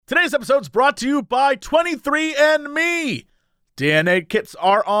Today's episode is brought to you by 23andMe. DNA kits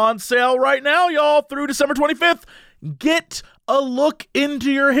are on sale right now, y'all, through December 25th. Get a look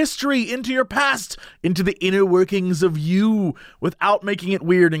into your history, into your past, into the inner workings of you without making it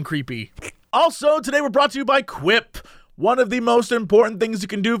weird and creepy. Also, today we're brought to you by Quip. One of the most important things you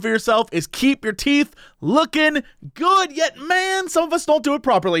can do for yourself is keep your teeth looking good. Yet, man, some of us don't do it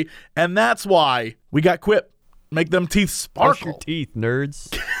properly. And that's why we got Quip. Make them teeth sparkle. Brush your teeth,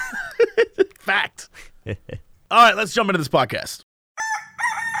 nerds. Fact. All right, let's jump into this podcast.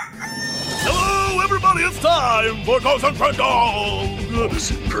 Hello, everybody. It's time for Cox and Crendor.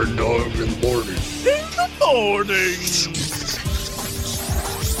 Cox and Crendor in the morning. In the morning.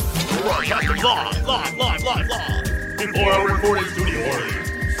 Live. Before our recording studio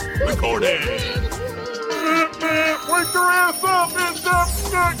recording. Wake your ass up! It's up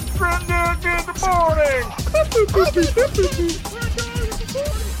next Crendor in the morning!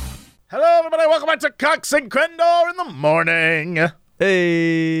 Hello, everybody. Welcome back to Cox and Crendor in the morning.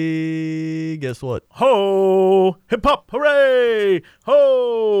 Hey, guess what? Ho! Hip hop! Hooray!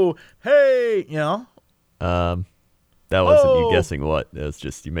 Ho! Hey! You know? That wasn't you guessing what. It was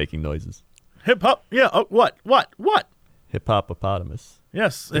just you making noises. Hip hop! Yeah. Oh, what? Hippopotamus.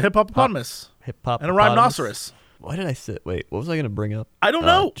 Yes, a hippopotamus. Hippopotamus. And a rhinoceros. Why did I say? Wait, what was I gonna bring up? I don't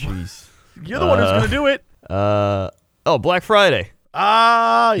know. Jeez. You're the one who's gonna do it. Oh, Black Friday.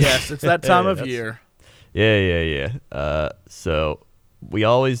 Ah, yes, it's that time of year. Yeah. So we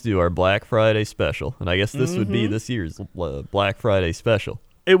always do our Black Friday special, and I guess this would be this year's Black Friday special.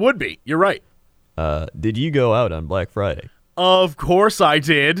 It would be. You're right. Did you go out on Black Friday? Of course I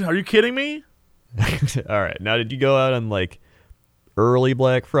did. Are you kidding me? All right. Now, did you go out on like early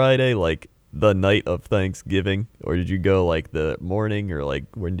Black Friday, like the night of Thanksgiving, or did you go like the morning, or like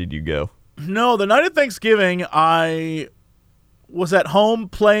when did you go? No, the night of Thanksgiving, I was at home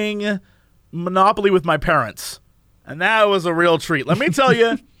playing Monopoly with my parents, and that was a real treat. Let me tell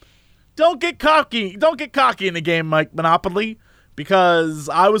you, don't get cocky in the game like Monopoly, because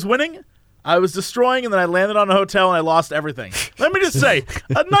I was winning, I was destroying, and then I landed on a hotel and I lost everything. Let me just say,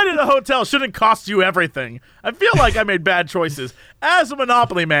 a night in a hotel shouldn't cost you everything. I feel like I made bad choices. As a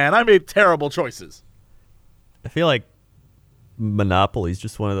Monopoly man, I made terrible choices. I feel like Monopoly is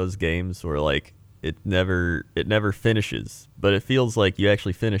just one of those games where like it never finishes, but it feels like you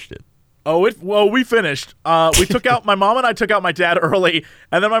actually finished it. Well, we finished. We took out, my mom and I took out my dad early,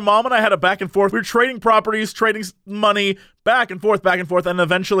 and then my mom and I had a back and forth. We were trading properties, trading money, back and forth, and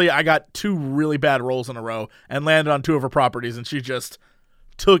eventually I got two really bad rolls in a row and landed on two of her properties, and she just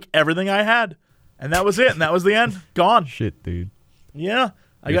took everything I had. And that was it, and that was the end. Gone. Shit, dude. Yeah,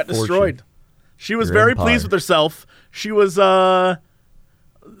 I Your got destroyed. fortune. She was Your very empire. pleased with herself. She was, I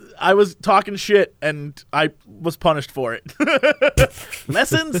was talking shit, and I was punished for it.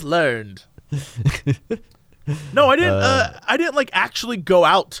 Lessons learned. No, I didn't. I didn't like actually go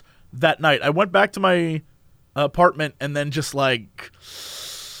out that night. I went back to my apartment and then just like,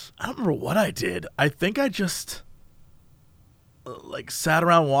 I don't remember what I did. I think I just like sat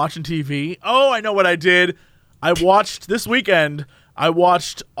around watching TV. Oh, I know what I did. I watched this weekend. I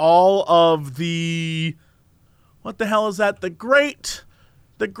watched all of the. What the hell is that? The Great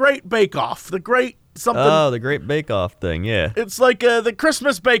Bake Off. The Great something. Oh, the Great Bake Off thing, yeah. It's like the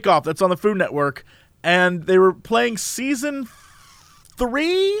Christmas Bake Off that's on the Food Network, and they were playing season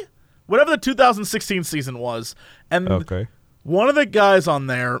 3, whatever the 2016 season was. And Okay. one of the guys on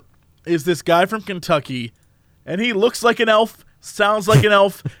there is this guy from Kentucky, and he looks like an elf, sounds like an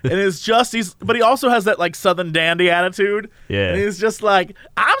elf, and but he also has that like Southern dandy attitude. Yeah. And he's just like,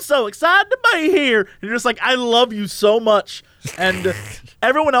 I'm so excited to be here. And you're just like, I love you so much. And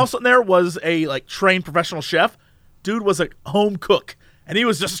everyone else in there was a like trained professional chef. Dude was a home cook, and he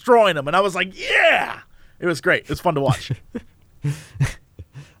was destroying them. And I was like, yeah, it was great. It was fun to watch.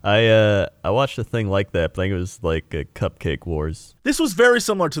 I watched a thing like that. I think it was like a Cupcake Wars. This was very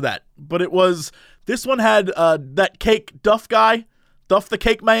similar to that, but this one had that cake Duff guy, Duff the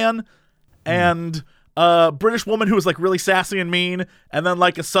Cake Man, and a British woman who was like really sassy and mean, and then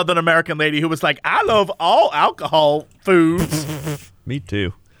like a Southern American lady who was like, I love all alcohol foods. Me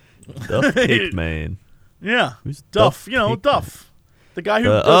too. Duff Cake Man. Yeah. Who's Duff, Duff you know, Cake Duff. The guy who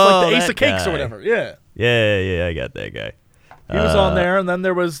does like the Ace that of Cakes or guy. whatever. Yeah. Yeah, I got that guy. He was on there, and then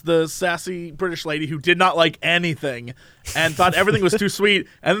there was the sassy British lady who did not like anything and thought everything was too sweet.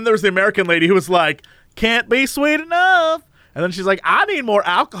 And then there was the American lady who was like, can't be sweet enough. And then she's like, I need more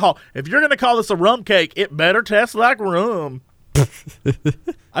alcohol. If you're going to call this a rum cake, it better taste like rum.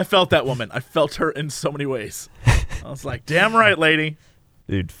 I felt that woman. I felt her in so many ways. I was like, damn right, lady.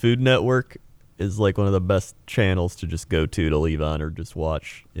 Dude, Food Network is like one of the best channels to just go to leave on or just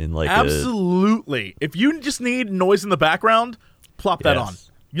watch in like Absolutely. If you just need noise in the background, plop that on.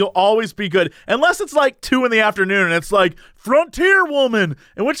 You'll always be good. Unless it's like 2 in the afternoon and it's like Frontier Woman,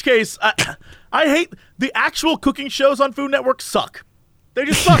 in which case I hate the actual cooking shows on Food Network suck. They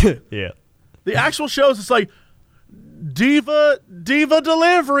just suck. Yeah. The actual shows, it's like Diva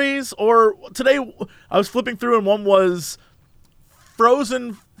Deliveries, or today I was flipping through and one was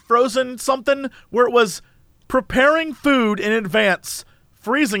Frozen something, where it was preparing food in advance,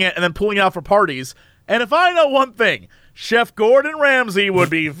 freezing it, and then pulling it out for parties. And if I know one thing, Chef Gordon Ramsay would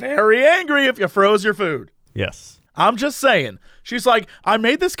be very angry if you froze your food. Yes. I'm just saying. She's like, I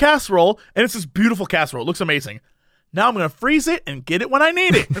made this casserole, and it's this beautiful casserole. It looks amazing. Now I'm going to freeze it and get it when I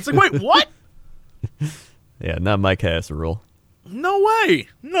need it. It's like, wait, what? Yeah, not my casserole. No way.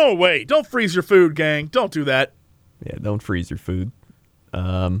 No way. Don't freeze your food, gang. Don't do that. Yeah, don't freeze your food.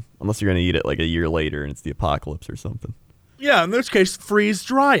 Unless you're going to eat it like a year later and it's the apocalypse or something. Yeah, in this case, freeze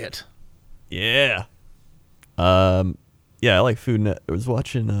dry it. Yeah. Yeah, I like Food Net. I was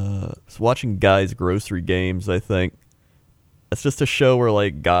watching Guys Grocery Games, I think. It's just a show where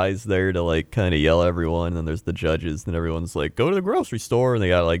like guys there to like kind of yell at everyone, and then there's the judges, and everyone's like, go to the grocery store, and they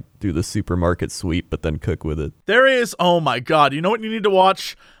gotta like do the supermarket sweep, but then cook with it. There is, oh my god, you know what you need to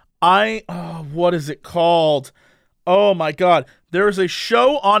watch? What is it called? Oh my god, there is a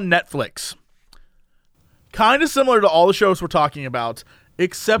show on Netflix, kind of similar to all the shows we're talking about,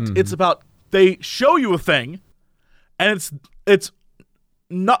 except it's about, they show you a thing, and it's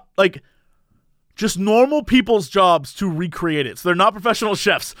not like just normal people's jobs to recreate it. So they're not professional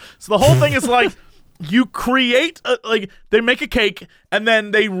chefs. So the whole thing is like, you create, they make a cake and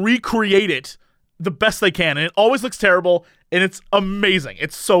then they recreate it the best they can. And it always looks terrible and it's amazing.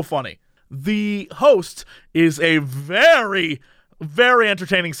 It's so funny. The host is a very, very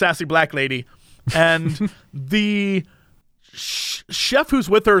entertaining, sassy black lady. And the chef who's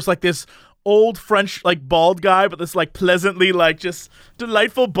with her is like this old French, like, bald guy, but this, like, pleasantly, like, just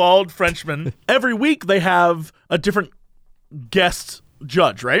delightful bald Frenchman. Every week they have a different guest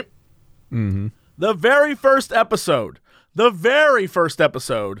judge, right? Mm-hmm. The very first episode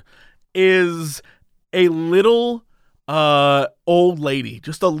is a little old lady,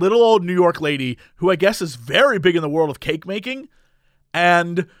 just a little old New York lady who I guess is very big in the world of cake making,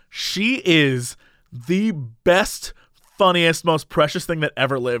 and she is the best, funniest, most precious thing that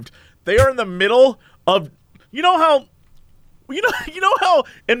ever lived. They are in the middle of, you know how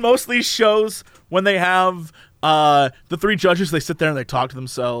in most of these shows when they have the three judges, they sit there and they talk to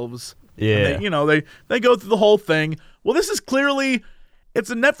themselves. Yeah. And they go through the whole thing. Well, this is clearly,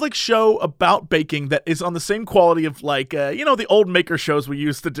 it's a Netflix show about baking that is on the same quality of like the old maker shows we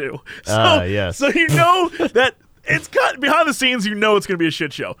used to do. So, yes. So you know that it's got behind the scenes. You know it's going to be a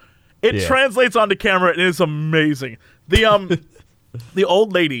shit show. It translates onto camera and it's amazing. The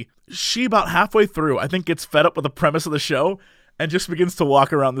old lady, she about halfway through, I think, gets fed up with the premise of the show and just begins to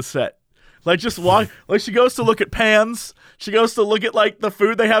walk around the set. Like, just walk. Like, she goes to look at pans. She goes to look at, like, the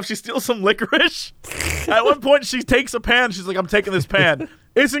food they have. She steals some licorice. At one point, she takes a pan. She's like, I'm taking this pan.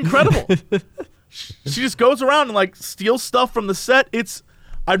 It's incredible. She just goes around and, like, steals stuff from the set.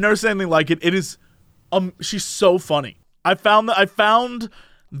 I've never seen anything like it. It is, she's so funny. I found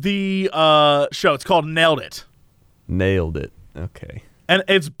the show. It's called Nailed It. Nailed It. Okay. And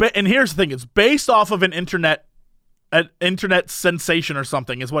and here's the thing: it's based off of an internet sensation or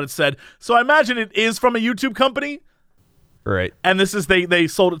something, is what it said. So I imagine it is from a YouTube company, right? And this is they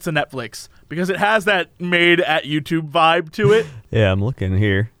sold it to Netflix because it has that made at YouTube vibe to it. Yeah, I'm looking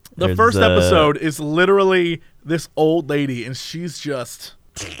here. The first episode is literally this old lady, and she's just.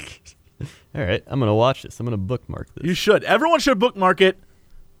 All right, I'm gonna watch this. I'm gonna bookmark this. You should. Everyone should bookmark it.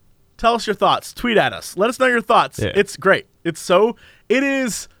 Tell us your thoughts. Tweet at us. Let us know your thoughts. Yeah. It's great. It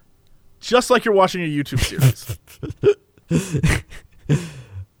is just like you're watching a YouTube series.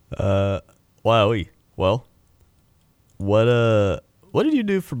 Wowie. Well, what did you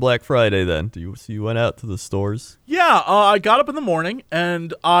do for Black Friday then? So you went out to the stores? Yeah, I got up in the morning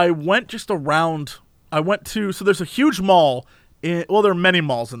and I went just around. So there's a huge mall. There are many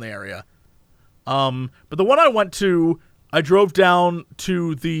malls in the area. But the one I went to, I drove down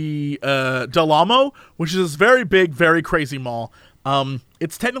to the Del Amo, which is this very big, very crazy mall.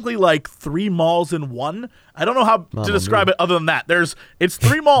 It's technically like 3 malls in one. I don't know how to describe it other than that. It's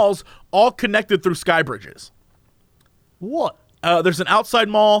 3 malls all connected through sky bridges. What? There's an outside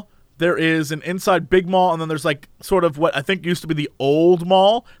mall, there is an inside big mall, and then there's like sort of what I think used to be the old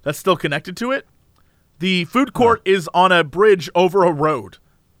mall that's still connected to it. The food court is on a bridge over a road.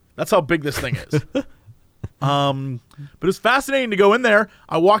 That's how big this thing is. But it was fascinating to go in there.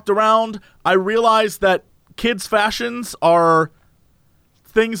 I walked around. I realized that kids' fashions are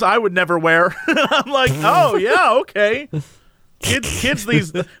things I would never wear. I'm like, oh, yeah, okay.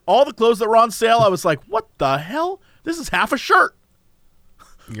 Kids, all the clothes that were on sale, I was like, what the hell? This is half a shirt.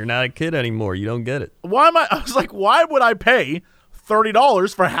 You're not a kid anymore. You don't get it. I was like, why would I pay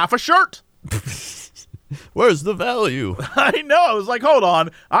 $30 for half a shirt? Where's the value? I know. I was like, hold on.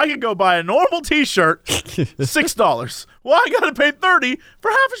 I could go buy a normal T-shirt, $6. Well, I got to pay $30 for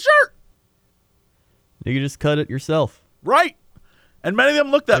half a shirt. You can just cut it yourself. Right. And many of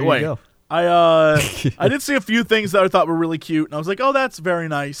them look that There you way. go. I did see a few things that I thought were really cute, and I was like, oh, that's very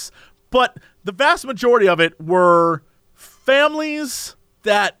nice. But the vast majority of it were families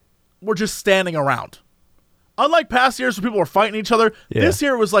that were just standing around. Unlike past years where people were fighting each other, this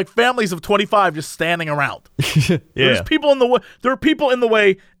year was like families of 25 just standing around. There were people in the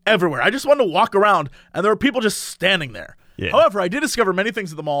way everywhere. I just wanted to walk around, and there were people just standing there. Yeah. However, I did discover many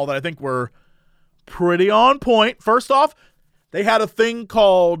things at the mall that I think were pretty on point. First off, they had a thing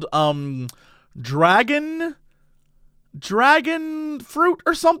called dragon fruit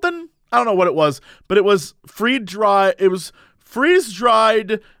or something. I don't know what it was, but it was freeze-dried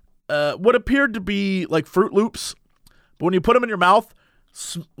what appeared to be like Fruit Loops, but when you put them in your mouth,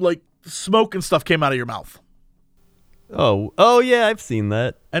 like smoke and stuff came out of your mouth. Oh yeah, I've seen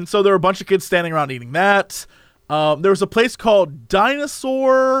that. And so there were a bunch of kids standing around eating that. There was a place called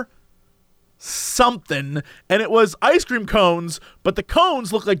Dinosaur something, and it was ice cream cones, but the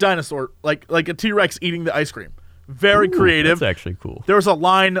cones looked like dinosaur, like a T-Rex eating the ice cream. Very creative. That's actually cool. There was a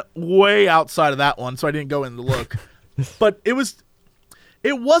line way outside of that one, so I didn't go in to look. But it wasn't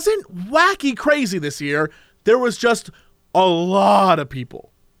wacky crazy this year. There was just a lot of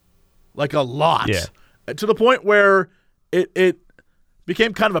people. Like a lot. Yeah. To the point where it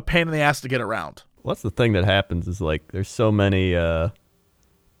became kind of a pain in the ass to get around. What's the thing that happens is like there's so many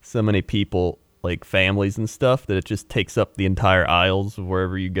people, like families and stuff, that it just takes up the entire aisles of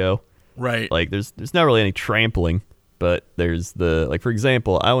wherever you go. Right. Like there's not really any trampling, but there's for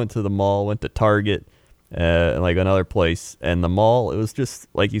example, I went to the mall, went to Target, and like another place, and the mall, it was just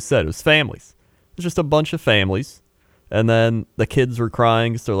like you said, it was families. It was just a bunch of families, and then the kids were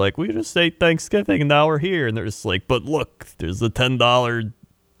crying because they're like, we just ate Thanksgiving and now we're here, and they're just like, but look, there's a $10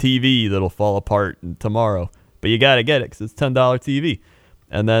 TV that'll fall apart tomorrow, but you gotta get it because it's $10 TV.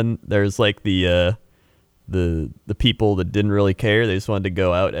 And then there's like the people that didn't really care. They just wanted to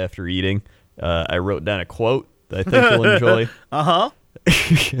go out after eating. I wrote down a quote that I think you'll enjoy.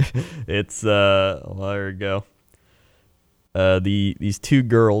 It's there we go. These two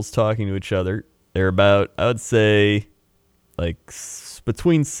girls talking to each other. They're about, I would say, like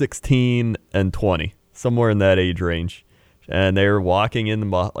between 16 and 20, somewhere in that age range. And they were walking in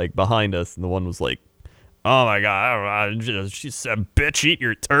behind us, and the one was like, "Oh my God!" She said, "Bitch, eat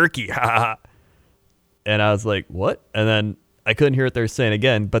your turkey!" And I was like, "What?" And then I couldn't hear what they were saying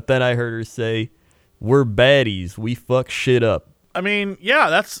again. But then I heard her say, "We're baddies. We fuck shit up." I mean, yeah,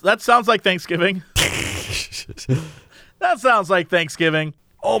 that sounds like Thanksgiving. That sounds like Thanksgiving.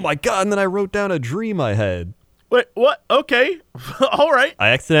 Oh my God! And then I wrote down a dream I had. Wait, what? Okay. All right.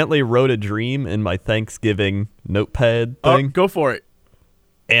 I accidentally wrote a dream in my Thanksgiving notepad thing. Go for it.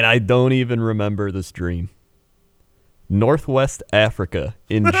 And I don't even remember this dream. Northwest Africa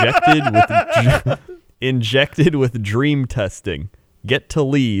injected with dream testing. Get to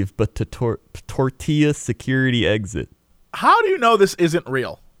leave, but to tortilla security exit. How do you know this isn't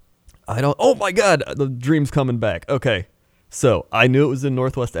real? I don't. Oh my God, the dream's coming back. Okay, so I knew it was in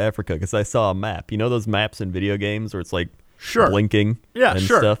Northwest Africa because I saw a map. You know those maps in video games where it's like blinking and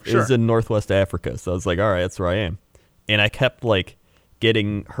stuff. It was in Northwest Africa, so I was like, all right, that's where I am. And I kept like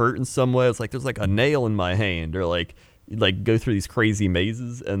getting hurt in some way. It's like there's like a nail in my hand, or like go through these crazy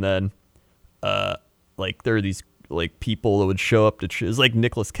mazes, and then like there are these like people that would show up to it's like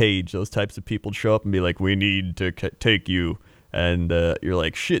Nicolas Cage. Those types of people would show up and be like, we need to take you, and you're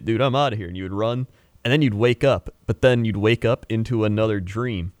like, shit, dude, I'm out of here, and you would run, and then you'd wake up, but then you'd wake up into another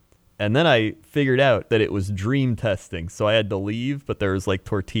dream. And then I figured out that it was dream testing, so I had to leave, but there was like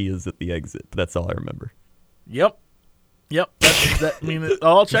tortillas at the exit. But that's all I remember. Yep. I mean, it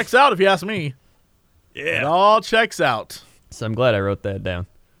all checks out if you ask me. Yeah. It all checks out. So I'm glad I wrote that down.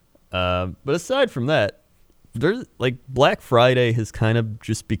 But aside from that, there's like Black Friday has kind of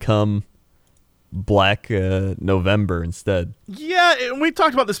just become Black November instead. Yeah, and we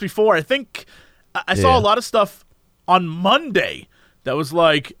talked about this before. I think I saw a lot of stuff on Monday that was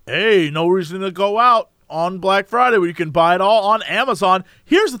like, hey, no reason to go out on Black Friday where you can buy it all on Amazon.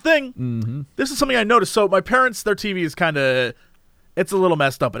 Here's the thing. Mm-hmm. This is something I noticed. So my parents, their TV is kind of, it's a little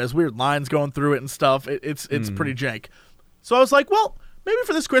messed up. It has weird lines going through it and stuff. It's pretty jank. So I was like, well, maybe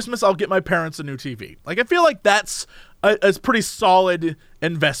for this Christmas I'll get my parents a new TV. Like, I feel like that's a pretty solid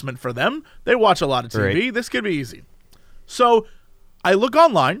investment for them. They watch a lot of TV. Right. This could be easy. So I look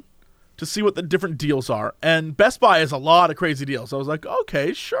online to see what the different deals are, and Best Buy has a lot of crazy deals. So I was like,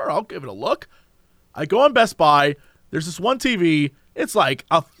 okay, sure, I'll give it a look. I go on Best Buy. There's this one TV. It's like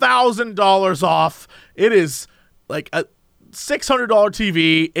 $1,000 off. It is like a $600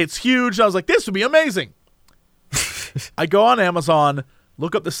 TV. It's huge. I was like, this would be amazing. I go on Amazon,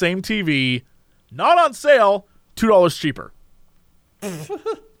 look up the same TV, not on sale, $2 cheaper. I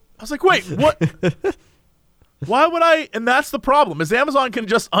was like, wait, what? Why would I? And that's the problem, is Amazon can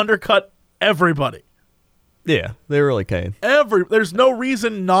just undercut everybody. Yeah, they really can. There's no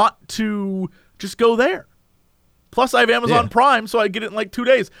reason not to just go there. Plus, I have Amazon Prime, so I get it in like 2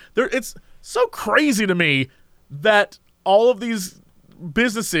 days. It's so crazy to me that all of these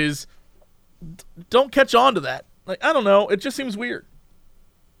businesses don't catch on to that. Like, I don't know. It just seems weird.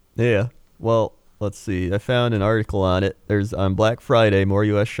 Yeah. Well, let's see. I found an article on it. On Black Friday, more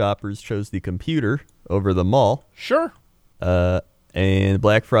U.S. shoppers chose the computer over the mall. Sure. And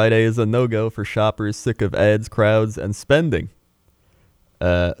Black Friday is a no-go for shoppers sick of ads, crowds, and spending.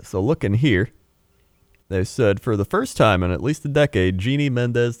 So looking here, they said, for the first time in at least a decade, Jeannie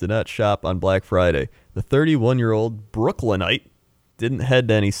Mendez did not shop on Black Friday. The 31-year-old Brooklynite didn't head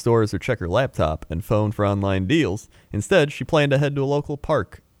to any stores or check her laptop and phone for online deals. Instead, she planned to head to a local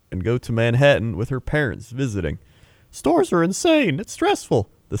park and go to Manhattan with her parents visiting. Stores are insane. It's stressful,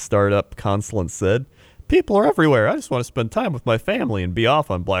 the startup consultant said. People are everywhere. I just want to spend time with my family and be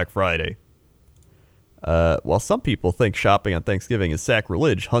off on Black Friday. While some people think shopping on Thanksgiving is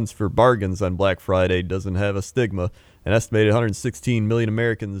sacrilege, hunts for bargains on Black Friday doesn't have a stigma. An estimated 116 million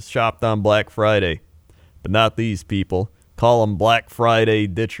Americans shopped on Black Friday. But not these people. Call them Black Friday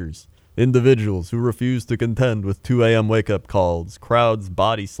ditchers. Individuals who refuse to contend with 2 a.m. wake-up calls, crowds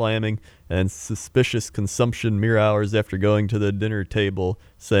body slamming, and suspicious consumption mere hours after going to the dinner table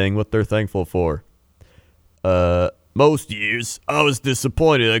saying what they're thankful for. Most years, I was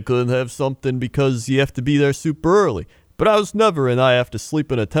disappointed I couldn't have something because you have to be there super early. But I was never an I have to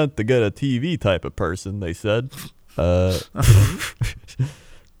sleep in a tent to get a TV type of person, they said. The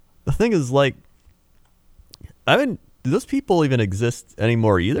thing is, like, do those people even exist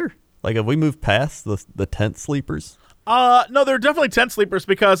anymore either? Like, have we moved past the tent sleepers? No, they're definitely tent sleepers,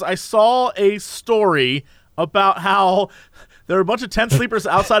 because I saw a story about how there were a bunch of tent sleepers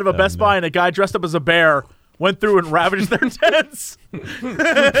outside of a Best Buy, and a guy dressed up as a bear went through and ravaged their tents.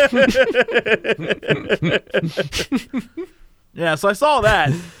 Yeah, so I saw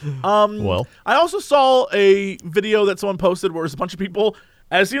that. Well, I also saw a video that someone posted where it was a bunch of people,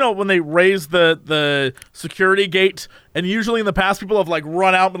 as you know, when they raise the security gate, and usually in the past people have like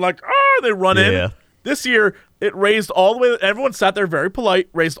run out and been like, they run in. This year, it raised all the way. Everyone sat there very polite,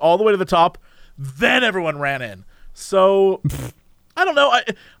 raised all the way to the top, then everyone ran in. So, I don't know.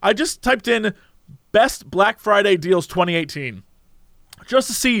 I just typed in Best Black Friday Deals 2018 just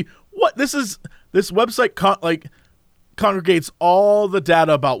to see what this is. This website congregates all the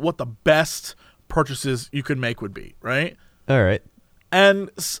data about what the best purchases you could make would be, right? All right.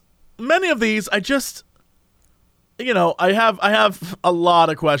 And many of these, I just, I have a lot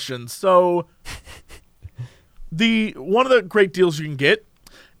of questions. So one of the great deals you can get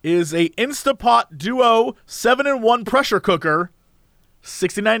is a Instapot Duo 7-in-1 pressure cooker,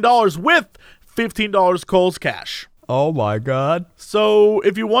 $69 with $15 Kohl's cash. Oh my God. So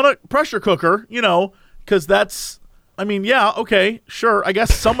if you want a pressure cooker, because that's, yeah, okay, sure. I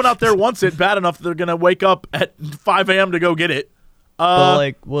guess someone out there wants it bad enough they're going to wake up at 5 a.m. to go get it.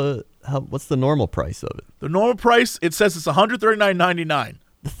 But what's the normal price of it? The normal price, it says it's $139.99.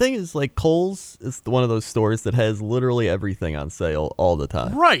 The thing is, like, Kohl's is one of those stores that has literally everything on sale all the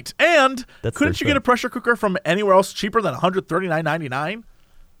time. Right. And couldn't you get a thing. pressure cooker from anywhere else cheaper than $139.99?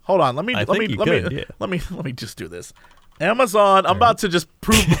 Hold on, let me just do this. Amazon, I'm about to just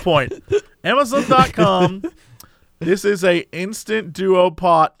prove the point. Amazon.com. This is a Instant Duo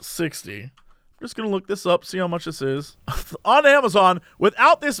Pot 60. I'm just going to look this up, see how much this is. On Amazon,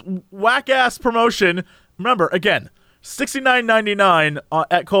 without this whack-ass promotion, remember, again, $69.99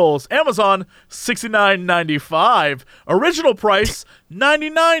 at Kohl's. Amazon, $69.95. Original price,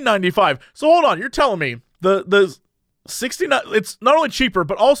 $99.95. So hold on, you're telling me the 69, it's not only cheaper,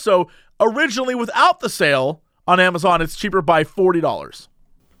 but also originally without the sale on Amazon, it's cheaper by $40.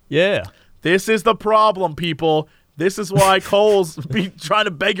 Yeah. This is the problem, people. This is why Kohl's be trying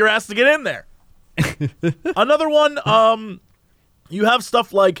to beg your ass to get in there. Another one, you have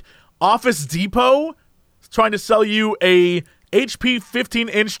stuff like Office Depot trying to sell you a HP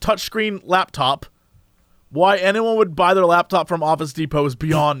 15-inch touchscreen laptop. Why anyone would buy their laptop from Office Depot is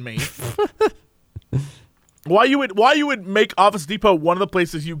beyond me. Why you would make Office Depot one of the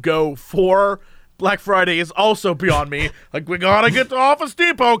places you go for Black Friday is also beyond me. Like, we gotta get to Office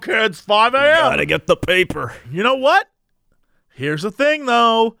Depot, kids, 5 a.m. Gotta get the paper. You know what? Here's the thing,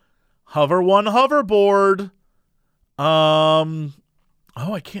 though. Hover One hoverboard. Oh,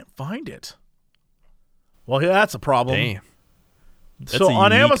 I can't find it. Well, yeah, that's a problem. Damn. So a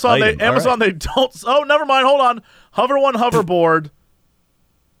on unique Amazon, item. they don't. Oh, never mind. Hold on. Hover One hoverboard.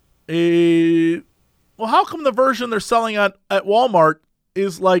 Well, how come the version they're selling at Walmart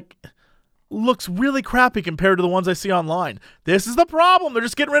is like looks really crappy compared to the ones I see online? This is the problem. They're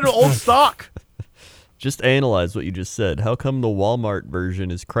just getting rid of old stock. Just analyze what you just said. How come the Walmart version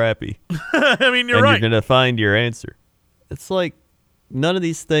is crappy? I mean, you're and right. You're gonna find your answer. It's like none of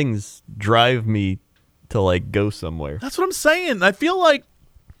these things drive me to like go somewhere. That's what I'm saying. I feel like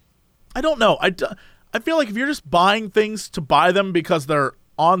I don't know. I feel like if you're just buying things to buy them because they're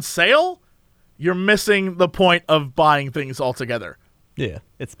on sale, you're missing the point of buying things altogether. Yeah,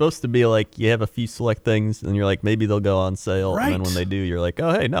 it's supposed to be like you have a few select things, and you're like, maybe they'll go on sale, Right. and then when they do, you're like,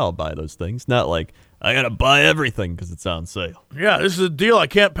 oh, hey, now I'll buy those things. Not like, I gotta buy everything because it's on sale. Yeah, this is a deal I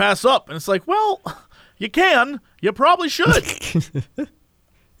can't pass up. And it's like, well, you can. You probably should.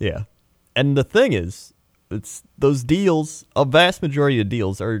 Yeah, and the thing is, it's those deals, a vast majority of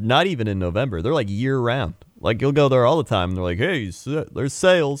deals are not even in November. They're like year-round. Like, you'll go there all the time, and they're like, hey, there's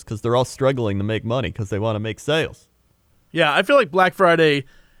sales, because they're all struggling to make money because they want to make sales. Yeah, I feel like Black Friday,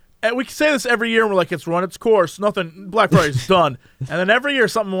 and we can say this every year, and we're like, it's run its course. Nothing, Black Friday's done. And then every year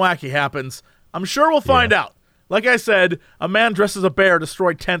something wacky happens. I'm sure we'll find out. Like I said, a man dressed as a bear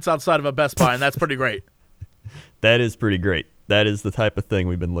destroyed tents outside of a Best Buy, and that's pretty great. That is pretty great. That is the type of thing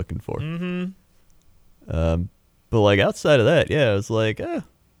we've been looking for. Mm-hmm. But like outside of that, yeah, it was like,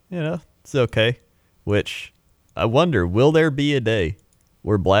 it's okay. Which I wonder, will there be a day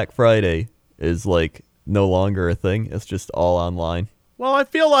where Black Friday is like no longer a thing? It's just all online. Well, I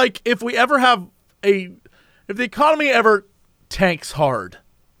feel like if we ever have if the economy ever tanks hard,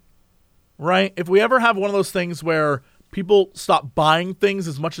 right? If we ever have one of those things where people stop buying things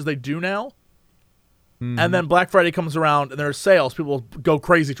as much as they do now, and then Black Friday comes around and there's sales, people will go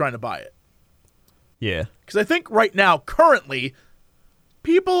crazy trying to buy it. Yeah. Because I think right now, currently,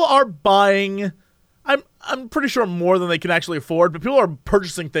 people are buying, I'm pretty sure more than they can actually afford, but people are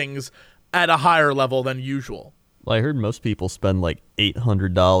purchasing things at a higher level than usual. Well, I heard most people spend like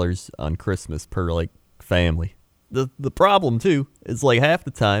 $800 on Christmas per like family. The problem too is like half the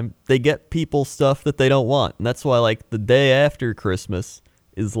time they get people stuff that they don't want, and that's why like the day after Christmas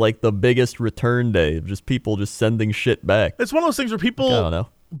is like the biggest return day of just people just sending shit back. It's one of those things where I people don't know.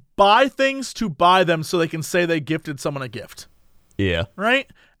 buy things to buy them so they can say they gifted someone a gift, Yeah. right?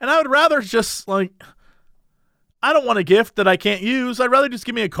 And I would rather just like, I don't want a gift that I can't use. I'd rather just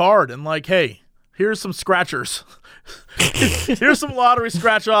give me a card and like, hey, here's some scratchers. Here's some lottery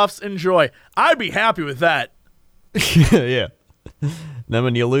scratch-offs. Enjoy. I'd be happy with that. Yeah. Then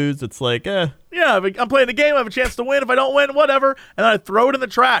when you lose, it's like, Yeah, I'm playing a game. I have a chance to win. If I don't win, whatever. And then I throw it in the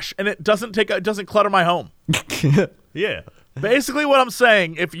trash, and it doesn't clutter my home. yeah. Basically, what I'm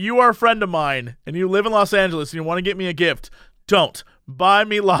saying, if you are a friend of mine and you live in Los Angeles and you want to get me a gift, don't buy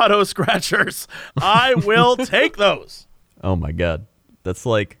me lotto scratchers. I will take those. Oh my God. That's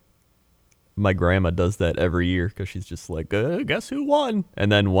like, my grandma does that every year because she's just like, guess who won? And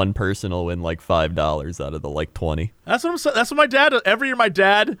then one person will win like $5 out of the like 20. That's what I'm saying. That's what my dad does. Every year my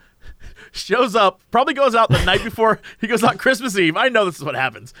dad shows up, probably goes out the night before. He goes out Christmas Eve. I know this is what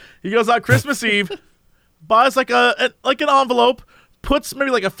happens. He goes out Christmas Eve, buys like an envelope, puts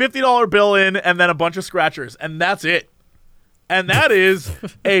maybe like a $50 bill in, and then a bunch of scratchers, and that's it. And that is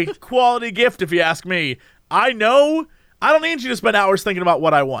a quality gift, if you ask me. I know. I don't need you to spend hours thinking about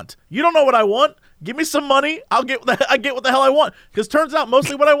what I want. You don't know what I want. Give me some money. I get what the hell I want. Because turns out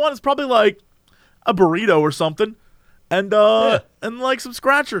mostly what I want is probably like a burrito or something, and like some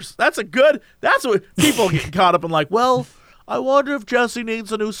scratchers. That's what people get caught up in. Like, well, I wonder if Jesse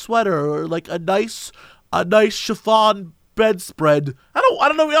needs a new sweater or like a nice chiffon bedspread. I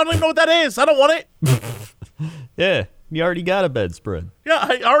don't know. I don't even know what that is. I don't want it. Yeah. You already got a bedspread. Yeah,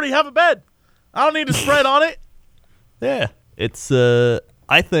 I already have a bed. I don't need a spread on it. Yeah. It's,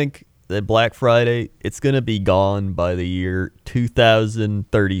 I think that Black Friday, it's going to be gone by the year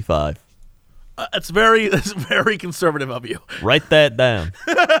 2035. That's very conservative of you. Write that down.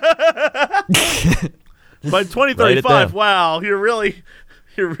 By 2035, wow, you're really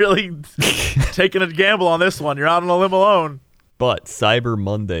taking a gamble on this one. You're out on a limb alone. But Cyber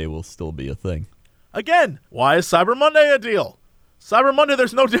Monday will still be a thing. Again, why is Cyber Monday a deal? Cyber Monday,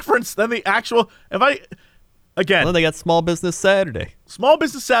 there's no difference than the actual. Again, Well, then they got Small Business Saturday. Small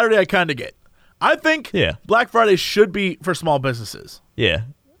Business Saturday, I kind of get. I think Yeah. Black Friday should be for small businesses, Yeah,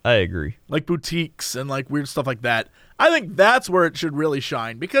 I agree. like boutiques and like weird stuff like that. I think that's where it should really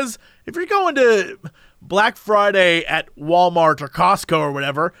shine, because if you're going to Black Friday at Walmart or Costco or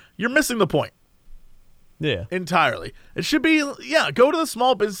whatever, you're missing the point Yeah. entirely. It should be, go to the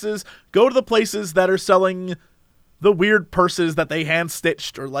small businesses, go to the places that are selling the weird purses that they hand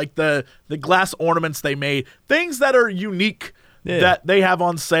stitched, or like the glass ornaments they made, things that are unique. Yeah. That they have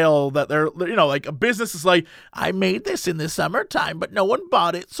on sale, that they're, like a business is like, I made this in the summertime, but no one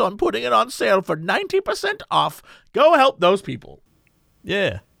bought it, so I'm putting it on sale for 90% off. Go help those people.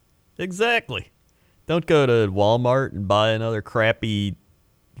 Yeah, exactly. Don't go to Walmart and buy another crappy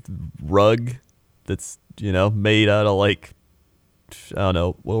rug that's, made out of like, I don't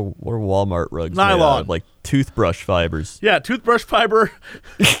know, what are Walmart rugs made out Nylon. of? Like toothbrush fibers. Yeah, toothbrush fiber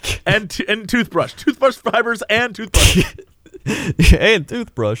and toothbrush. Toothbrush fibers and toothbrush. And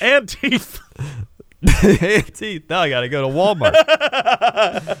toothbrush. And teeth. And teeth. Now I gotta go to Walmart.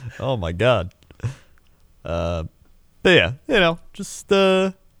 Oh my god. But yeah, just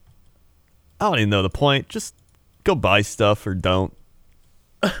I don't even know the point. Just go buy stuff or don't.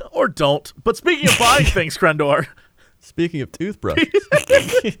 Or don't. But speaking of buying things, Krendor. Speaking of toothbrushes.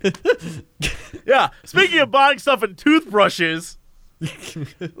 Yeah, speaking of buying stuff and toothbrushes,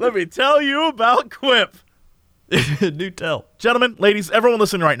 let me tell you about Quip. Do tell. Gentlemen, ladies, everyone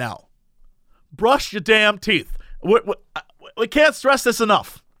listening right now, brush your damn teeth. We can't stress this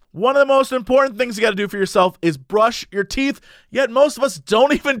enough. One of the most important things you got to do for yourself is brush your teeth, yet most of us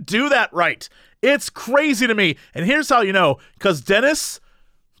don't even do that right. It's crazy to me. And here's how you know, because dentists,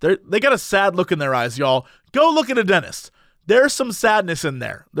 they got a sad look in their eyes, y'all. Go look at a dentist. There's some sadness in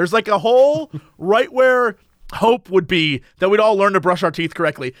there. There's like a hole right where hope would be that we'd all learn to brush our teeth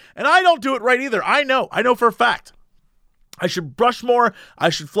correctly. And I don't do it right either. I know for a fact. I should brush more. I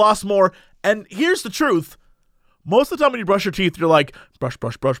should floss more. And here's the truth. Most of the time when you brush your teeth, you're like, brush,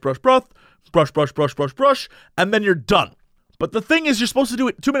 brush, brush, brush, brush, brush, brush, brush, brush, brush, and then you're done. But the thing is, you're supposed to do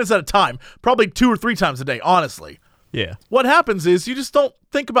it 2 minutes at a time, probably 2 or 3 times a day, honestly. Yeah. What happens is you just don't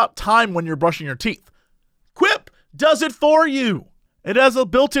think about time when you're brushing your teeth. Quip does it for you. It has a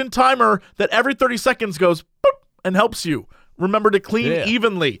built-in timer that every 30 seconds goes boop and helps you remember to clean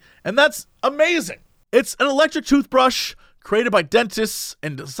evenly. And that's amazing. It's an electric toothbrush created by dentists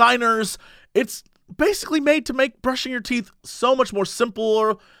and designers. It's basically made to make brushing your teeth so much more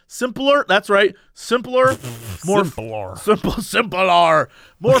simpler. That's right. Simpler. More simpler.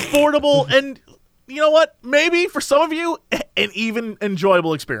 More affordable. And you know what? Maybe for some of you, an even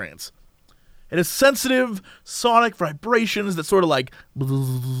enjoyable experience. It has sensitive sonic vibrations that sort of like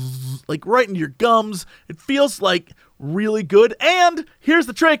right into your gums. It feels like really good. And here's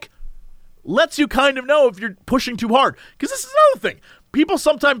the trick. Lets you kind of know if you're pushing too hard. Because this is another thing. People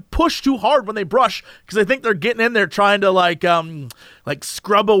sometimes push too hard when they brush because they think they're getting in there trying to like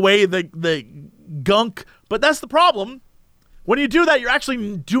scrub away the gunk. But that's the problem. When you do that, you're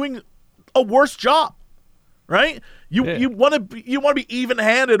actually doing a worse job. Right? You want to be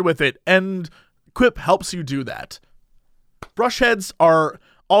even-handed with it, and Quip helps you do that. Brush heads are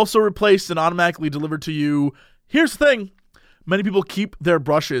also replaced and automatically delivered to you. Here's the thing. Many people keep their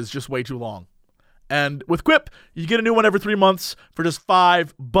brushes just way too long. And with Quip, you get a new one every 3 months for just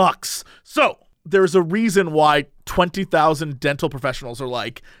 $5. So there's a reason why 20,000 dental professionals are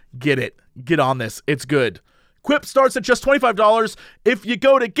like, get it. Get on this. It's good. Quip starts at just $25 if you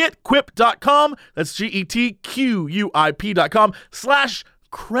go to getquip.com. That's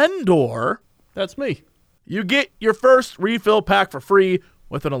getquip.com/Krendor. That's me. You get your first refill pack for free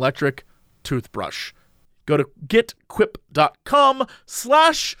with an electric toothbrush. Go to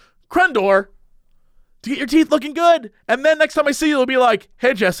getquip.com/Krendor to get your teeth looking good. And then next time I see you, it'll be like,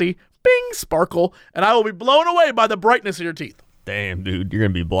 hey, Jesse, bing, sparkle, and I will be blown away by the brightness of your teeth. Damn, dude, you're going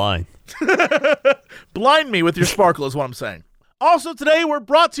to be blind. Blind me with your sparkle is what I'm saying. Also today, we're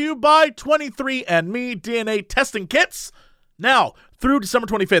brought to you by 23andMe DNA testing kits. Now, through December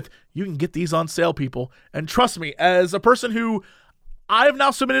 25th, you can get these on sale, people. And trust me, as a person who I've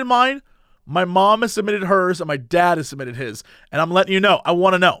now submitted mine, my mom has submitted hers, and my dad has submitted his. And I'm letting you know, I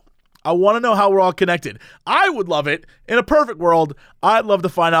want to know. I want to know how we're all connected. I would love it. In a perfect world, I'd love to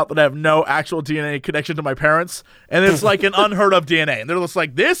find out that I have no actual DNA connection to my parents, and it's like an unheard of DNA. And they're just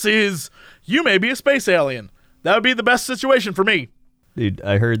like, you may be a space alien. That would be the best situation for me. Dude,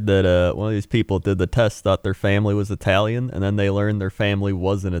 I heard that one of these people did the test, thought their family was Italian, and then they learned their family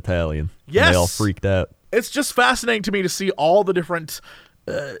wasn't Italian. Yes. And they all freaked out. It's just fascinating to me to see all the different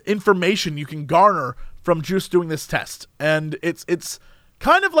information you can garner from Juice doing this test, and it's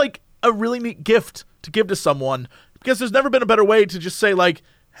kind of like a really neat gift to give to someone, because there's never been a better way to just say, like,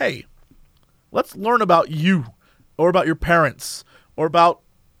 hey, let's learn about you, or about your parents, or about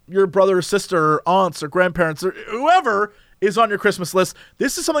your brother or sister, or aunts or grandparents, or whoever is on your Christmas list.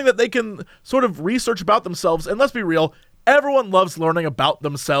 This is something that they can sort of research about themselves, and let's be real, everyone loves learning about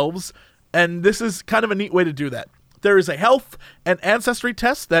themselves, and this is kind of a neat way to do that. There is a health and ancestry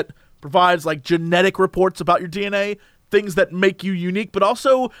test that provides like genetic reports about your DNA, things that make you unique, but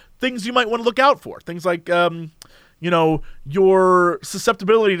also things you might want to look out for. Things like, your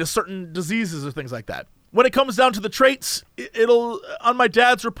susceptibility to certain diseases or things like that. When it comes down to the traits, it'll, on my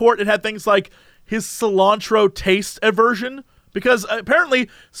dad's report, it had things like his cilantro taste aversion, because apparently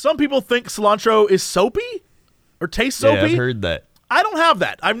some people think cilantro is soapy or tastes soapy. Yeah, I've heard that. I don't have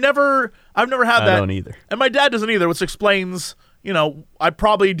that. I've never had that. I don't either. And my dad doesn't either, which explains, I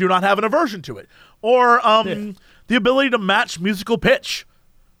probably do not have an aversion to it. Or the ability to match musical pitch.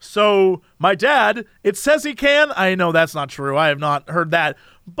 So my dad, it says he can. I know that's not true. I have not heard that.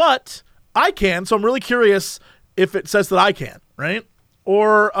 But I can, so I'm really curious if it says that I can, right?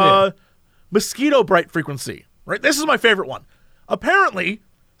 Or mosquito bite frequency, right? This is my favorite one. Apparently,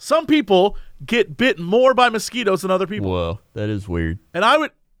 some people get bit more by mosquitoes than other people. Whoa, that is weird. And I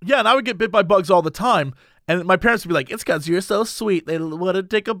would get bit by bugs all the time. And my parents would be like, it's because you're so sweet. They want to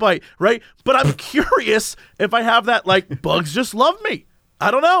take a bite, right? But I'm curious if I have that, like, bugs just love me.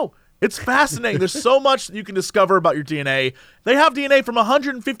 I don't know. It's fascinating. There's so much that you can discover about your DNA. They have DNA from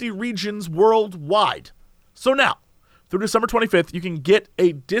 150 regions worldwide. So now, through December 25th, you can get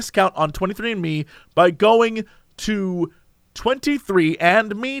a discount on 23andMe by going to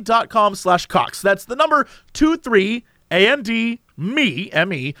 23andme.com/Cox. That's the number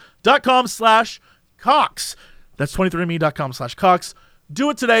 23andme.com/Cox. That's 23andme.com/Cox.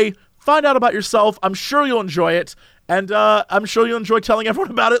 Do it today. Find out about yourself. I'm sure you'll enjoy it. And I'm sure you'll enjoy telling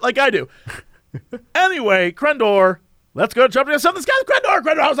everyone about it like I do. Anyway, Crendor, let's go jump into something.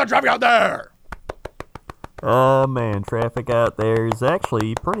 Crendor, how's that traffic out there? Man, traffic out there is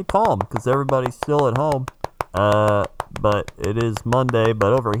actually pretty calm because everybody's still at home. But it is Monday.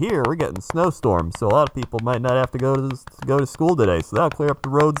 But over here, we're getting snowstorms, so a lot of people might not have to go to school today. So that'll clear up the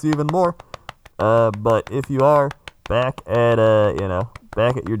roads even more. But if you are back at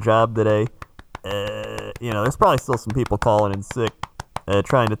your job today, there's probably still some people calling in sick,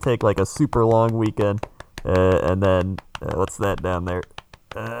 trying to take like a super long weekend, and then what's that down there?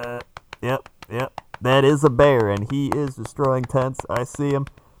 Yep, that is a bear, and he is destroying tents. I see him.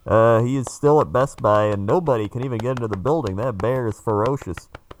 He is still at Best Buy, and nobody can even get into the building. That bear is ferocious.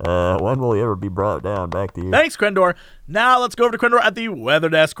 When will he ever be brought down? Back to you. Thanks, Crendor. Now let's go over to Crendor at the weather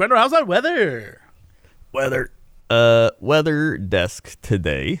desk. Crendor, how's that weather? Weather desk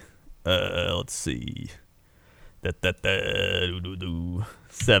today. Let's see.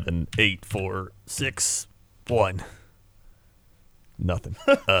 7, 8, 4, 6, 1. Nothing.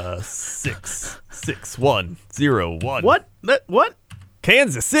 6, 6, 1, 0, 1. What? What?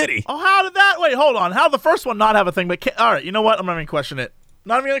 Kansas City. Oh, how did that? Wait, hold on. How did the first one not have a thing? But all right, you know what? I'm not even question it.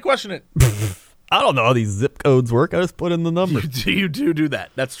 Not even gonna question it. I don't know how these zip codes work. I just put in the number. You do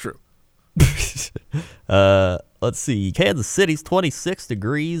that. That's true. Let's see. Kansas City's 26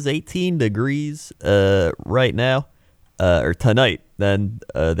 degrees, 18 degrees right now, or tonight. Then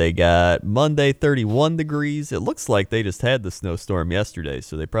they got Monday 31 degrees. It looks like they just had the snowstorm yesterday,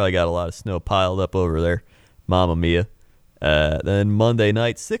 so they probably got a lot of snow piled up over there. Mamma mia. Then Monday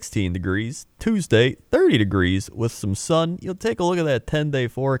night, 16 degrees. Tuesday, 30 degrees with some sun. You'll take a look at that 10-day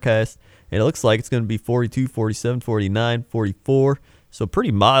forecast, and it looks like it's going to be 42, 47, 49, 44. So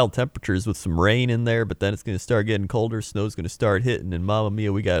pretty mild temperatures with some rain in there, but then it's going to start getting colder. Snow's going to start hitting, and mamma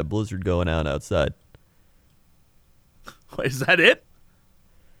mia, we got a blizzard going on outside. Wait, is that it?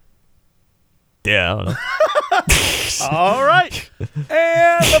 Yeah, I don't know. All right.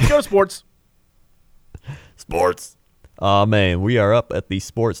 And let's go to sports. Sports. Oh, man, we are up at the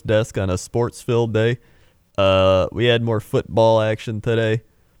sports desk on a sports-filled day. We had more football action today.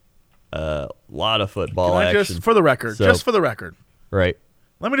 A lot of football action. Just for the record. Right.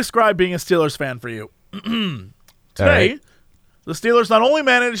 Let me describe being a Steelers fan for you. Today, right. The Steelers not only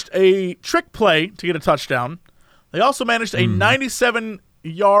managed a trick play to get a touchdown, they also managed a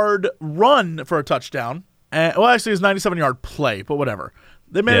 97-yard run for a touchdown. Well, actually, it's a 97-yard play, but whatever.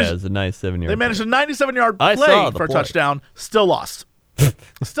 It was a 97-yard. They managed a 97-yard play for a touchdown. Still lost.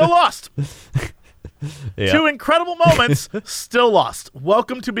 Still lost. Yeah. 2 incredible moments. Still lost.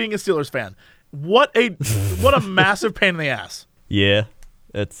 Welcome to being a Steelers fan. What a massive pain in the ass. Yeah,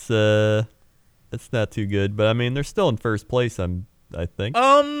 it's not too good, but I mean they're still in first place. I think.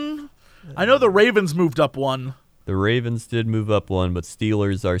 I know the Ravens moved up one. The Ravens did move up one, but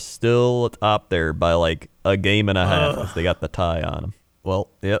Steelers are still atop there by like a game and a half because they got the tie on them.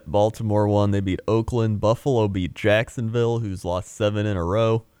 Well, yep, Baltimore won. They beat Oakland. Buffalo beat Jacksonville, who's lost 7 in a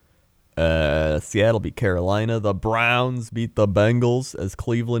row. Seattle beat Carolina. The Browns beat the Bengals as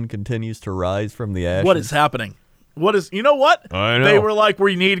Cleveland continues to rise from the ashes. What is happening? You know what? I know. They were like,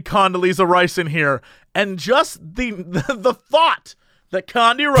 we need Condoleezza Rice in here. And just the thought that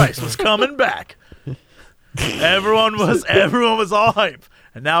Condi Rice was coming back. Everyone was all hype.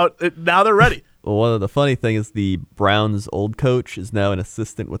 And now they're ready. Well, one of the funny thing is the Browns' old coach is now an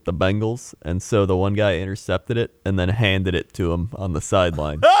assistant with the Bengals, and so the one guy intercepted it and then handed it to him on the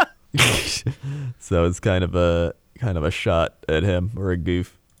sideline. So it's kind of a shot at him or a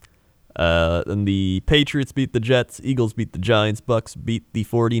goof. And the Patriots beat the Jets, Eagles beat the Giants, Bucks beat the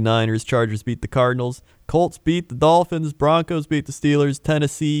 49ers, Chargers beat the Cardinals, Colts beat the Dolphins, Broncos beat the Steelers,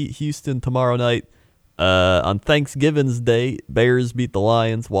 Tennessee, Houston tomorrow night. On Thanksgiving's Day, Bears beat the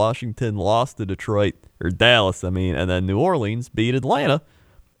Lions, Washington lost to Dallas, and then New Orleans beat Atlanta.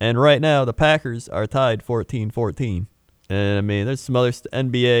 And right now, the Packers are tied 14-14. And, there's some other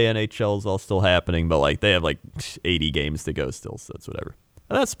NBA, NHL is all still happening, but, they have, 80 games to go still, so it's whatever.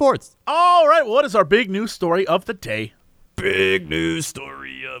 And that's sports. All right, what is our big news story of the day? Big news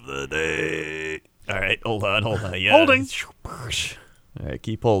story of the day. All right, hold on. Yeah. Holding. All right,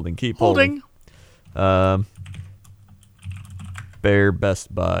 keep holding. Bear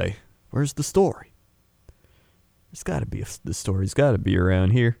Best Buy. Where's the story? There's got to be the story's got to be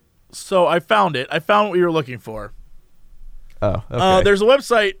around here. So I found it. I found what we were looking for. Oh, okay. There's a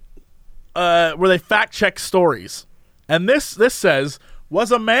website where they fact check stories, and this says,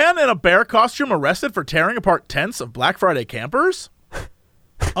 was a man in a bear costume arrested for tearing apart tents of Black Friday campers?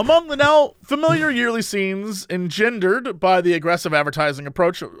 Among the now familiar yearly scenes engendered by the aggressive advertising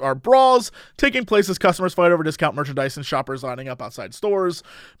approach are brawls taking place as customers fight over discount merchandise and shoppers lining up outside stores.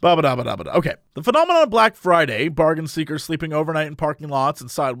 Okay. The phenomenon of Black Friday, bargain seekers sleeping overnight in parking lots and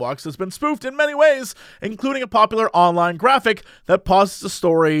sidewalks, has been spoofed in many ways, including a popular online graphic that posits a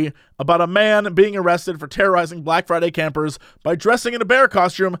story about a man being arrested for terrorizing Black Friday campers by dressing in a bear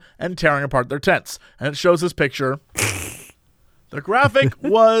costume and tearing apart their tents. And it shows his picture. The graphic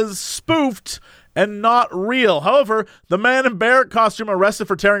was spoofed and not real. However, the man in bear costume arrested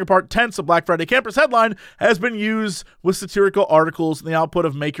for tearing apart tents of Black Friday campers headline has been used with satirical articles in the output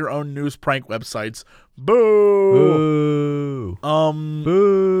of make-your-own-news prank websites. Boo!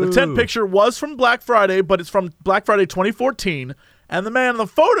 Boo! The tent picture was from Black Friday, but it's from Black Friday 2014, and the man in the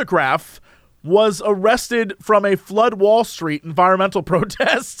photograph was arrested from a Flood Wall Street environmental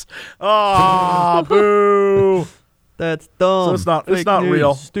protest. Ah, boo! That's dumb. So it's not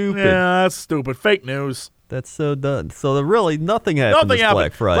real. Stupid. Yeah, that's stupid. Fake news. That's so dumb. So really nothing happened this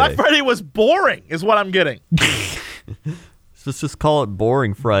Black Friday. Black Friday was boring, is what I'm getting. Let's just call it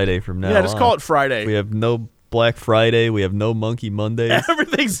Boring Friday from now on. Yeah, just call it Friday. We have no Black Friday. We have no Monkey Mondays.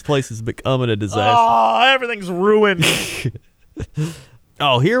 This place is becoming a disaster. Oh, everything's ruined.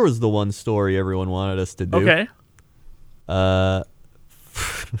 Oh, here was the one story everyone wanted us to do. Okay.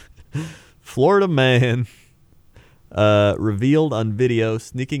 Florida man revealed on video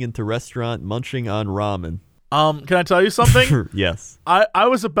sneaking into restaurant munching on ramen. Can I tell you something? Yes. I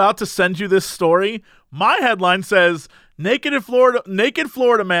was about to send you this story. My headline says, naked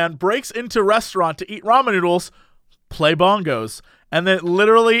Florida man breaks into restaurant to eat ramen noodles, play bongos. And then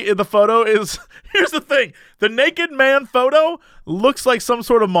literally the photo is, here's the thing. The naked man photo looks like some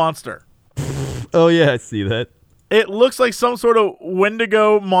sort of monster. Oh, yeah, I see that. It looks like some sort of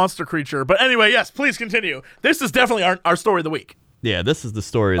Wendigo monster creature. But anyway, yes, please continue. This is definitely our story of the week. Yeah, this is the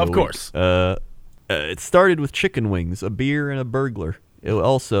story of the week. Of course. It started with chicken wings, a beer, and a burglar. It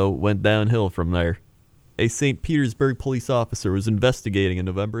also went downhill from there. A St. Petersburg police officer was investigating a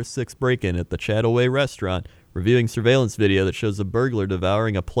November 6th break-in at the Chataway restaurant, reviewing surveillance video that shows a burglar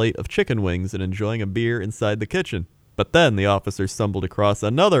devouring a plate of chicken wings and enjoying a beer inside the kitchen. But then the officer stumbled across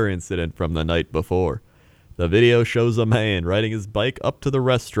another incident from the night before. The video shows a man riding his bike up to the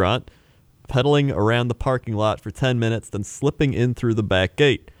restaurant, pedaling around the parking lot for 10 minutes, then slipping in through the back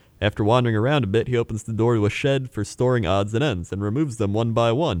gate. After wandering around a bit, he opens the door to a shed for storing odds and ends and removes them one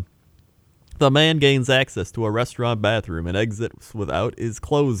by one. The man gains access to a restaurant bathroom and exits without his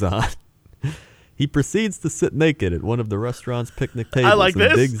clothes on. He proceeds to sit naked at one of the restaurant's picnic tables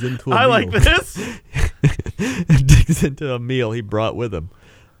and digs into a meal. I like this. Digs into a meal he brought with him.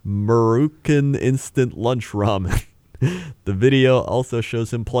 Marukan instant lunch ramen. The video also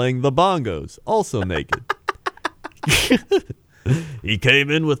shows him playing the bongos, also naked. He came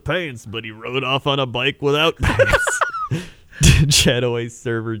in with pants, but he rode off on a bike without pants. Chataway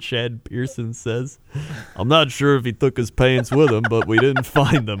server Chad Pearson says, I'm not sure if he took his pants with him, but we didn't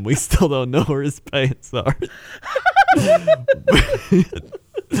find them. We still don't know where his pants are.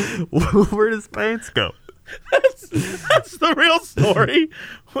 Where does pants go? That's the real story.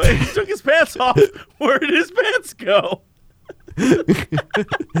 When he took his pants off, where did his pants go?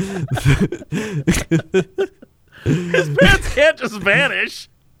 His pants can't just vanish.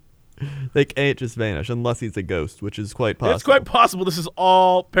 They can't just vanish unless he's a ghost, which is quite possible. It's quite possible this is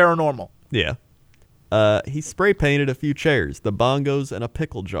all paranormal. Yeah. He spray painted a few chairs, the bongos, and a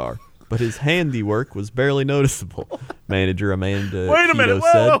pickle jar, but his handiwork was barely noticeable. Manager Amanda Wait a minute.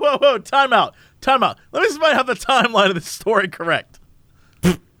 Keto said, Whoa. Time out. Let me see if I have the timeline of this story correct.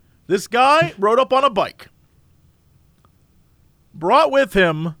 This guy rode up on a bike, brought with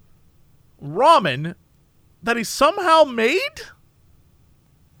him ramen that he somehow made?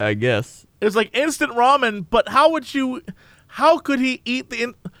 I guess. It was like instant ramen, but how could he eat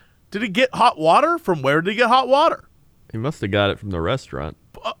did he get hot water? From where did he get hot water? He must have got it from the restaurant.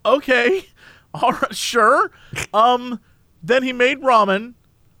 Okay. All right, sure. Then he made ramen,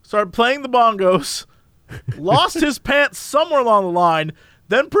 started playing the bongos, lost his pants somewhere along the line,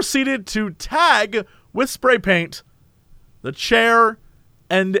 then proceeded to tag with spray paint the chair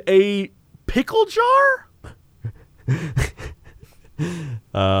and a pickle jar?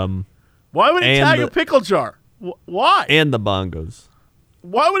 Why would he tag a pickle jar? Why? And the bongos.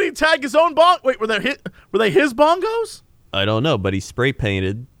 Why would he tag his own bong? Wait, were they his bongos? I don't know, but he spray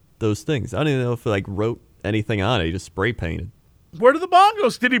painted those things. I don't even know if he wrote anything on it. He just spray painted. Where did the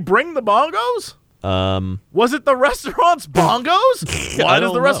bongos? Did he bring the bongos? Was it the restaurant's bongos? Why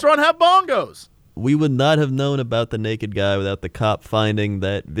does the restaurant have bongos? We would not have known about the naked guy without the cop finding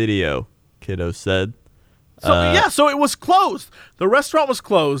that video, Kiddo said. So it was closed. The restaurant was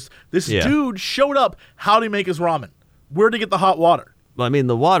closed. This dude showed up. How did he make his ramen? Where'd he get the hot water? Well, I mean,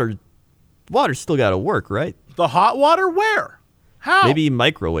 the water's still got to work, right? The hot water? Where? How? Maybe he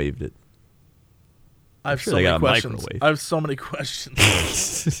microwaved it. I have so many questions.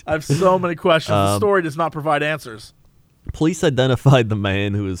 The story does not provide answers. Police identified the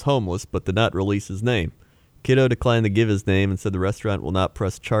man who is homeless but did not release his name. Kiddo declined to give his name and said the restaurant will not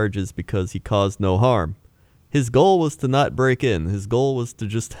press charges because he caused no harm. His goal was to not break in. His goal was to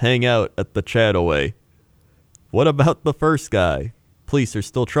just hang out at the Chataway. What about the first guy? Police are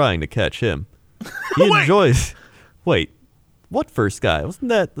still trying to catch him. He enjoys... Wait, what first guy? Wasn't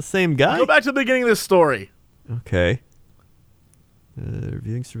that the same guy? Go back to the beginning of this story. Okay.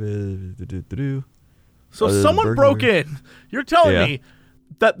 So someone broke in. You're telling me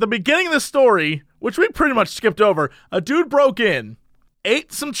that the beginning of the story, which we pretty much skipped over, a dude broke in,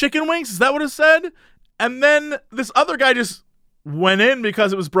 ate some chicken wings, is that what it said? And then this other guy just went in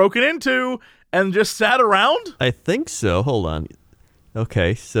because it was broken into and just sat around? I think so. Hold on.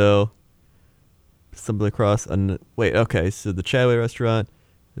 Okay, so stumbled across so the Chataway restaurant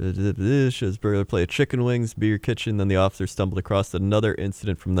shows burglar play chicken wings, beer kitchen, then the officer stumbled across another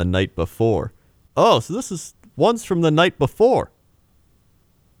incident from the night before. Oh, so this is one's from the night before.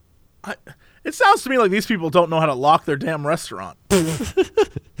 It sounds to me like these people don't know how to lock their damn restaurant.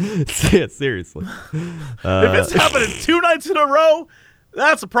 Yeah, seriously. If it's happening 2 nights in a row,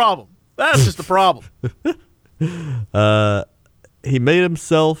 that's a problem. That's just a problem. He made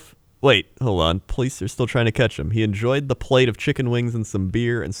himself... Wait, hold on. Police are still trying to catch him. He enjoyed the plate of chicken wings and some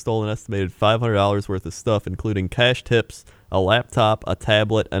beer and stole an estimated $500 worth of stuff, including cash tips, a laptop, a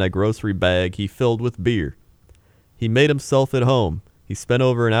tablet, and a grocery bag he filled with beer. He made himself at home. He spent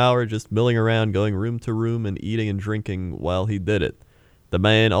over an hour just milling around, going room to room and eating and drinking while he did it. The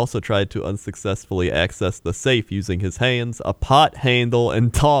man also tried to unsuccessfully access the safe using his hands, a pot handle,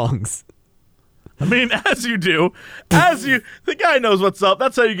 and tongs. I mean, as you do. The guy knows what's up.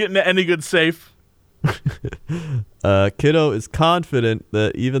 That's how you get into any good safe. Kiddo is confident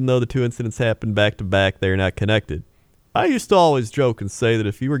that even though the 2 incidents happened back to back, they are not connected. I used to always joke and say that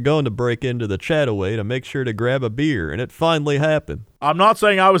if you were going to break into the Chataway, to make sure to grab a beer, and it finally happened. I'm not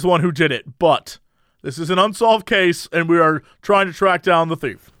saying I was the one who did it, but this is an unsolved case, and we are trying to track down the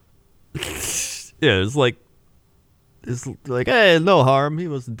thief. Yeah, it's like, hey, no harm. He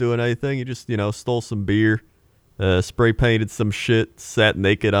wasn't doing anything. He just, stole some beer, spray painted some shit, sat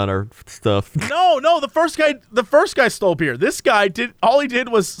naked on our stuff. No, the first guy stole beer. This guy all he did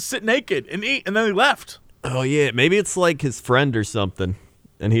was sit naked and eat, and then he left. Oh yeah, maybe it's like his friend or something.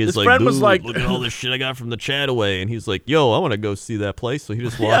 And he was his friend was like, look at all this shit I got from the Chataway. And he's like, yo, I want to go see that place. So he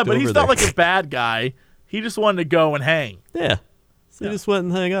just walked over there. Yeah, but he's not like a bad guy. He just wanted to go and hang. Yeah. So he just went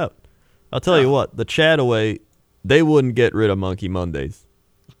and hang out. I'll tell you what, the Chataway, they wouldn't get rid of Monkey Mondays.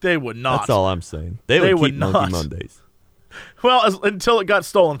 They would not. That's all I'm saying. They would keep Monkey Mondays. Well, until it got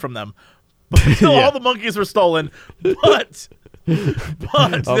stolen from them. Until Yeah. all the monkeys were stolen, but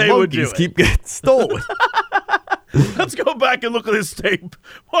they would do monkeys it. keep getting stolen. Let's go back and look at this tape.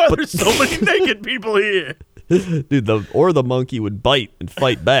 Why are there so many naked people here? Dude, the monkey would bite and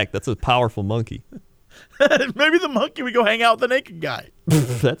fight back. That's a powerful monkey. Maybe the monkey would go hang out with the naked guy.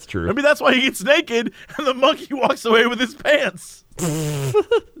 That's true. Maybe that's why he gets naked and the monkey walks away with his pants.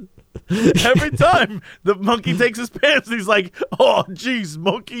 Every time the monkey takes his pants, he's like, "Oh, jeez,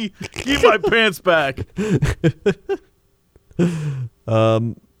 monkey, give my pants back."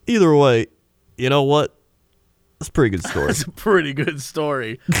 Either way, you know what? It's a pretty good story. It's a pretty good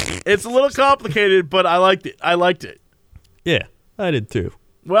story. It's a little complicated, but I liked it. Yeah, I did too.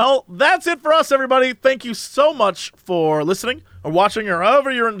 Well, that's it for us, everybody. Thank you so much for listening or watching or however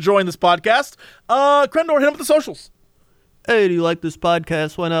you're enjoying this podcast. Krendor, hit him with the socials. Hey, do you like this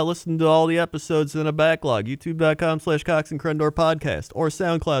podcast? Why not listen to all the episodes in a backlog? YouTube.com/Cox and Krendor podcast, or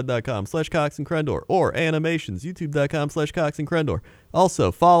SoundCloud.com/Cox and Krendor, or Animations, YouTube.com/Cox and Krendor.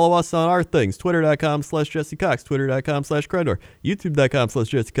 Also, follow us on our things, Twitter.com/Jesse Cox, Twitter.com/Krendor,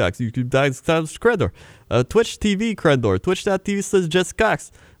 YouTube.com/Jesse Cox, YouTube.com/Krendor, Twitch TV Krendor, Twitch.tv/Jesse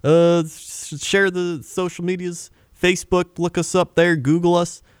Cox. Share the social medias, Facebook, look us up there, Google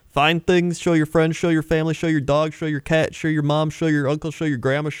us. Find things, show your friends, show your family, show your dog, show your cat, show your mom, show your uncle, show your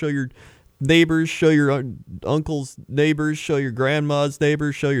grandma, show your neighbors, show your uncle's neighbors, show your grandma's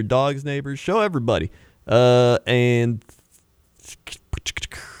neighbors, show your dog's neighbors, show everybody. And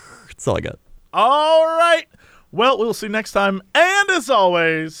that's all I got. All right. Well, we'll see you next time. And as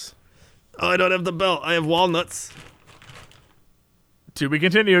always, Oh, I don't have the belt. I have walnuts. to be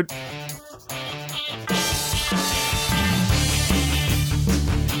continued.